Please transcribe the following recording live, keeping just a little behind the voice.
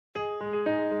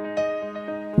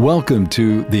Welcome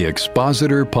to the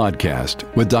Expositor Podcast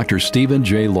with Dr. Stephen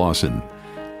J. Lawson.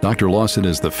 Dr. Lawson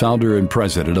is the founder and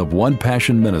president of One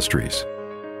Passion Ministries.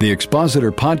 The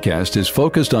Expositor Podcast is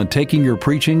focused on taking your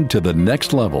preaching to the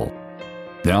next level.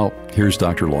 Now, here's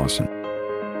Dr. Lawson.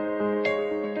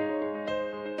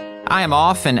 I am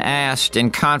often asked in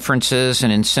conferences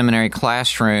and in seminary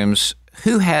classrooms,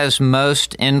 who has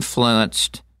most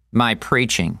influenced my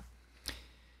preaching?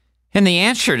 And the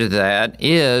answer to that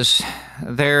is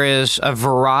there is a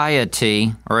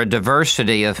variety or a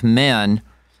diversity of men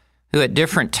who at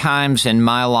different times in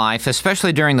my life,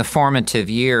 especially during the formative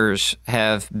years,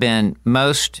 have been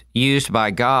most used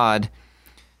by God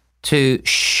to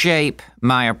shape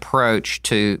my approach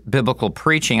to biblical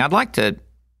preaching. I'd like to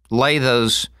lay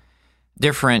those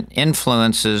different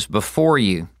influences before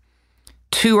you.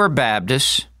 Two are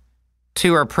Baptists,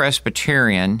 two are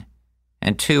Presbyterian,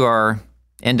 and two are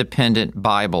independent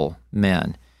Bible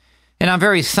men. And I'm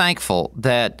very thankful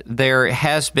that there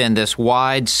has been this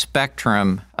wide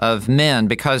spectrum of men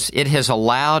because it has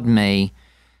allowed me,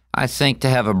 I think, to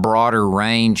have a broader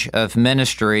range of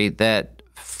ministry that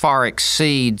far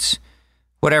exceeds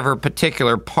whatever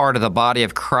particular part of the body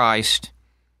of Christ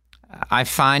I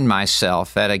find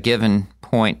myself at a given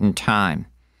point in time.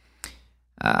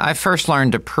 I first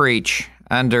learned to preach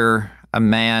under a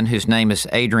man whose name is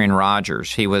Adrian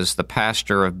Rogers. He was the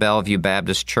pastor of Bellevue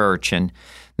Baptist Church in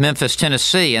Memphis,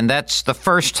 Tennessee, and that's the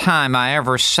first time I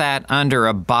ever sat under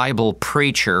a Bible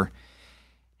preacher,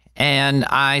 and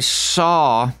I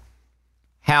saw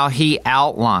how he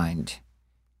outlined,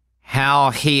 how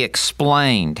he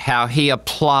explained, how he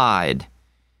applied,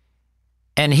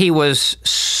 and he was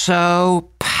so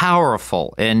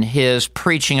powerful in his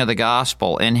preaching of the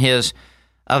gospel, in his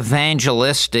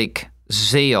evangelistic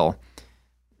zeal.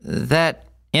 That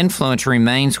influence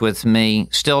remains with me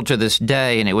still to this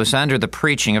day, and it was under the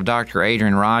preaching of Dr.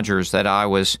 Adrian Rogers that I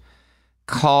was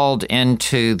called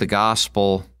into the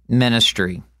gospel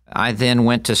ministry. I then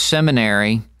went to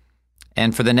seminary,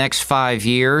 and for the next 5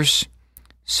 years,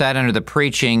 sat under the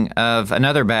preaching of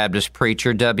another Baptist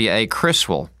preacher, W.A.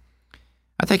 Criswell.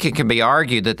 I think it can be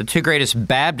argued that the two greatest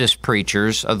Baptist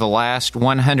preachers of the last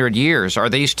 100 years are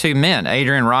these two men,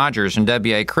 Adrian Rogers and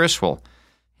W.A. Criswell.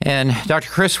 And Dr.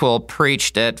 Criswell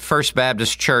preached at First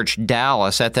Baptist Church,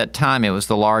 Dallas. At that time, it was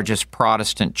the largest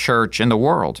Protestant church in the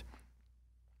world.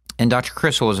 And Dr.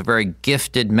 Criswell was a very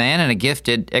gifted man and a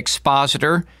gifted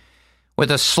expositor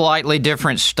with a slightly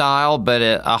different style, but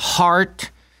a heart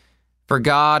for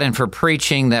God and for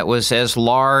preaching that was as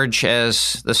large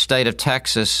as the state of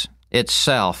Texas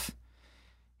itself.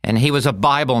 And he was a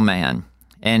Bible man,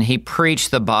 and he preached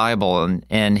the Bible,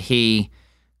 and he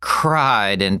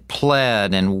cried and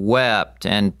pled and wept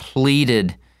and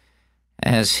pleaded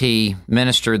as he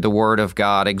ministered the Word of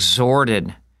God,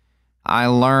 exhorted. I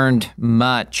learned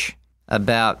much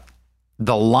about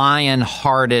the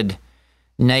lion-hearted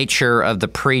nature of the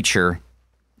preacher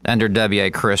under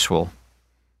W.A. Criswell.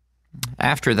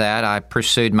 After that, I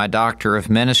pursued my Doctor of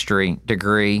Ministry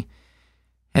degree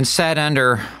and sat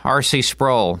under R.C.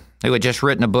 Sproul, who had just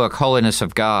written a book, Holiness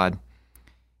of God.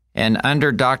 And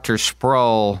under Dr.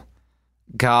 Sproul,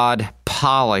 God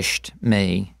polished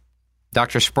me.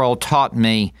 Dr. Sproul taught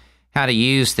me how to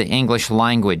use the English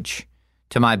language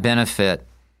to my benefit,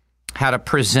 how to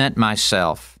present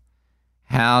myself,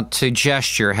 how to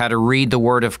gesture, how to read the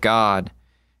Word of God.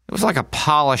 It was like a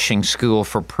polishing school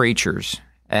for preachers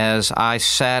as I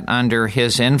sat under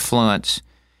his influence.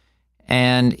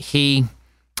 And he,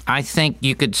 I think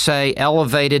you could say,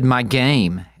 elevated my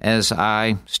game as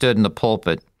I stood in the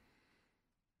pulpit.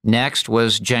 Next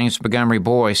was James Montgomery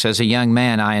Boyce. As a young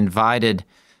man, I invited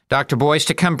Dr. Boyce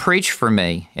to come preach for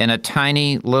me in a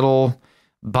tiny little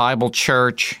Bible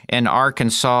church in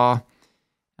Arkansas.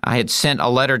 I had sent a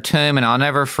letter to him, and I'll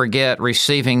never forget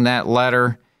receiving that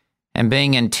letter and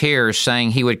being in tears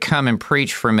saying he would come and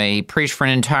preach for me. He preached for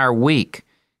an entire week.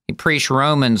 He preached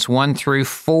Romans 1 through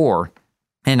 4,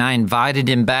 and I invited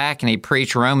him back, and he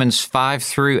preached Romans 5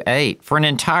 through 8 for an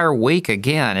entire week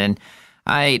again, and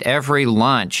I ate every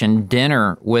lunch and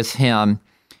dinner with him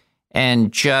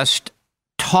and just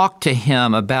talked to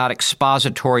him about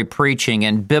expository preaching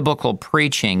and biblical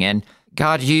preaching. And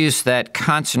God used that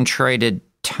concentrated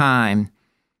time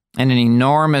in an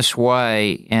enormous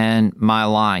way in my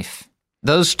life.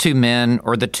 Those two men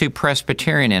are the two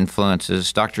Presbyterian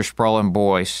influences, Dr. Sproul and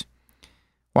Boyce.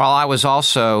 While I was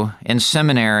also in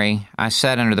seminary, I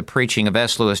sat under the preaching of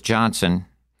S. Lewis Johnson.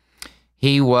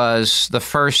 He was the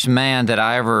first man that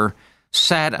I ever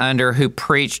sat under who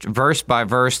preached verse by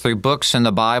verse through books in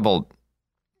the Bible.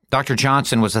 Dr.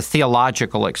 Johnson was a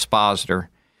theological expositor,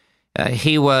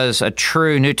 He was a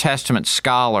true New Testament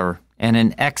scholar and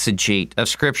an exegete of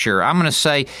Scripture. I'm going to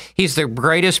say he's the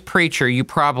greatest preacher you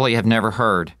probably have never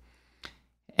heard.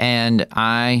 And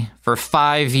for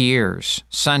 5 years,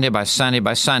 Sunday by Sunday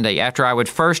by Sunday, after I would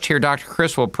first hear Dr.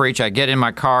 Criswell preach, I'd get in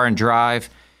my car and drive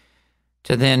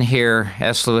to then hear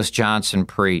S. Lewis Johnson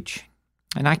preach.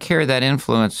 And I carry that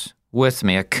influence with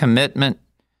me, a commitment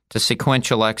to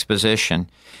sequential exposition.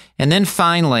 And then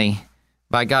finally,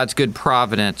 by God's good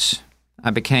providence,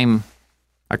 I became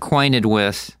acquainted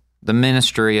with the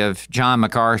ministry of John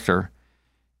MacArthur,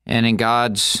 and in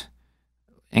God's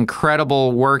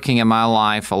incredible working in my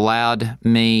life allowed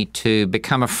me to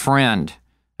become a friend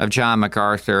of John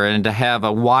MacArthur and to have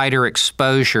a wider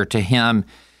exposure to him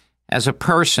as a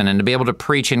person and to be able to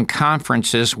preach in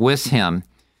conferences with him.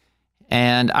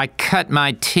 And I cut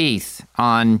my teeth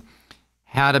on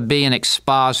how to be an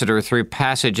expositor through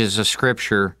passages of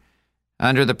Scripture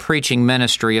under the preaching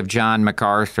ministry of John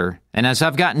MacArthur. And as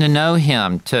I've gotten to know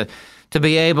him, to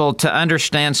be able to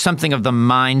understand something of the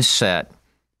mindset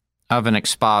of an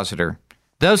expositor,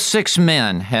 those 6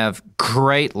 men have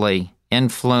greatly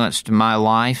influenced my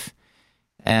life,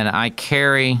 and I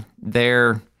carry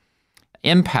their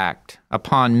impact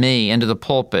upon me into the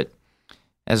pulpit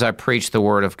as I preach the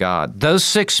Word of God. Those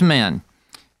 6 men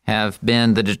have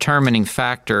been the determining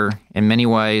factor in many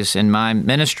ways in my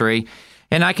ministry,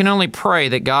 and I can only pray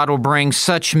that God will bring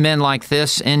such men like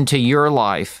this into your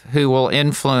life who will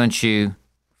influence you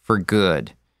for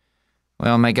good.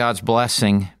 Well, may God's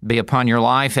blessing be upon your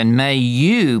life, and may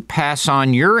you pass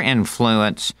on your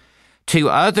influence to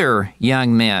other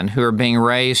young men who are being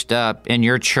raised up in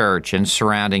your church and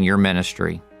surrounding your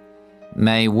ministry.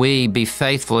 May we be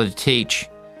faithful to teach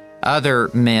other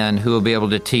men who will be able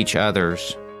to teach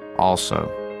others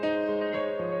also.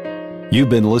 You've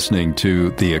been listening to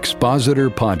the Expositor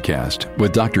Podcast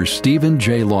with Dr. Stephen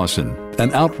J. Lawson,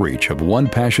 an outreach of One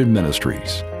Passion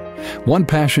Ministries. One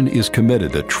Passion is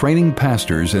committed to training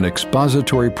pastors in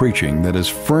expository preaching that is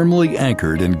firmly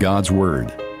anchored in God's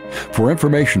Word. For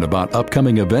information about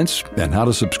upcoming events and how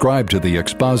to subscribe to the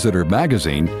Expositor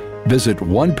magazine, visit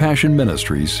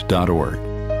onepassionministries.org.